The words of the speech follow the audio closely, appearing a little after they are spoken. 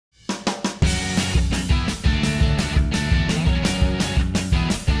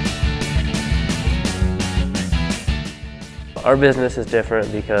Our business is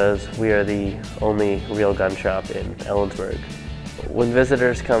different because we are the only real gun shop in Ellensburg. When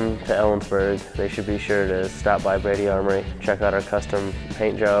visitors come to Ellensburg, they should be sure to stop by Brady Armory, check out our custom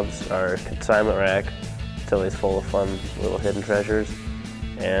paint jobs, our consignment rack. It's always full of fun little hidden treasures,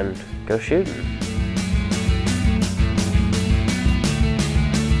 and go shooting.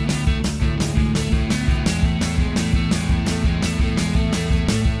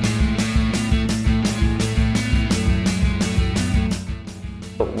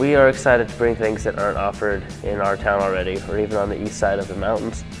 We are excited to bring things that aren't offered in our town already, or even on the east side of the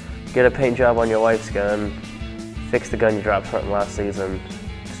mountains. Get a paint job on your wife's gun, fix the gun you dropped hunting last season,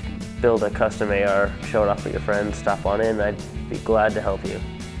 just build a custom AR, show it off with your friends, stop on in, I'd be glad to help you.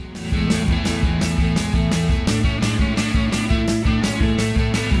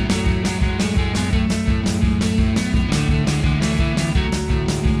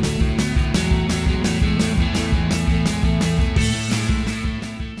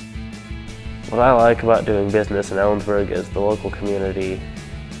 What I like about doing business in Ellensburg is the local community,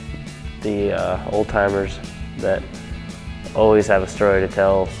 the old-timers that always have a story to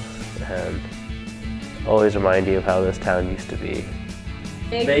tell and always remind you of how this town used to be.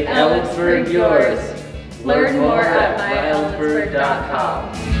 Make Ellensburg yours. Learn more at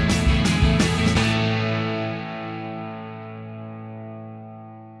myellensburg.com.